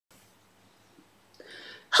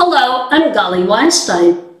Hello, I'm Golly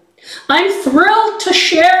Einstein. I'm thrilled to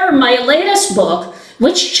share my latest book,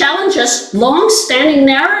 which challenges long-standing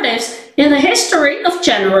narratives in the history of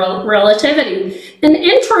general relativity and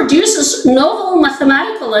introduces novel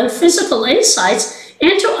mathematical and physical insights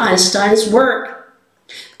into Einstein's work.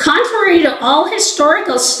 Contrary to all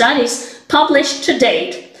historical studies published to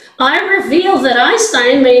date, I reveal that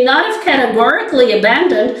Einstein may not have categorically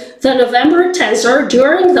abandoned the November tensor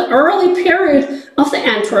during the early period of the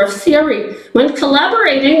Antwerp theory when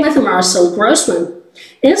collaborating with Marcel Grossman.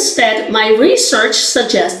 Instead, my research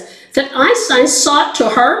suggests that Einstein sought to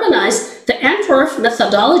harmonize the Antwerp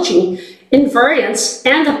methodology, invariance,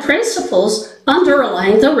 and the principles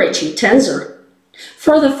underlying the Ricci tensor.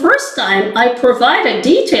 For the first time, I provide a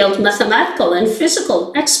detailed mathematical and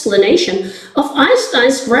physical explanation of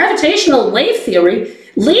Einstein's gravitational wave theory,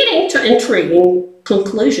 leading to intriguing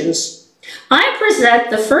conclusions. I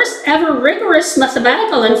present the first ever rigorous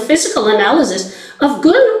mathematical and physical analysis of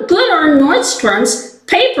Gunnar Nordström's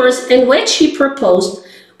papers in which he proposed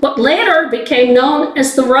what later became known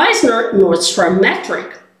as the Reissner-Nordström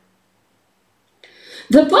metric.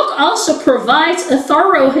 The book also provides a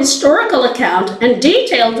thorough historical account and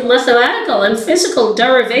detailed mathematical and physical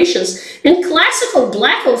derivations in classical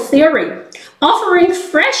black hole theory, offering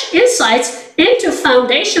fresh insights into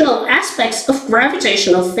foundational aspects of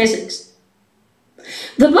gravitational physics.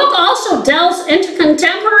 The book also delves into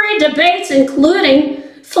contemporary debates, including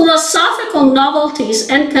philosophical novelties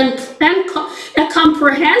and a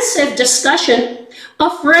comprehensive discussion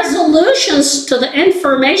of resolutions to the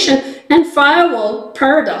information and firewall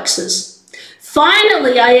paradoxes.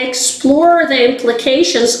 Finally, I explore the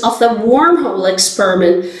implications of the wormhole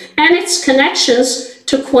experiment and its connections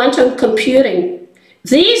to quantum computing.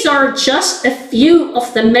 These are just a few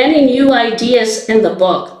of the many new ideas in the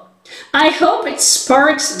book. I hope it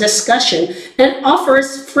sparks discussion and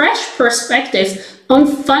offers fresh perspectives on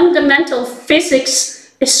fundamental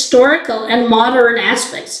physics, historical and modern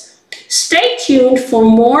aspects. Stay tuned for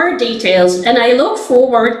more details, and I look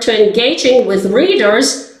forward to engaging with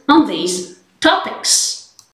readers on these topics.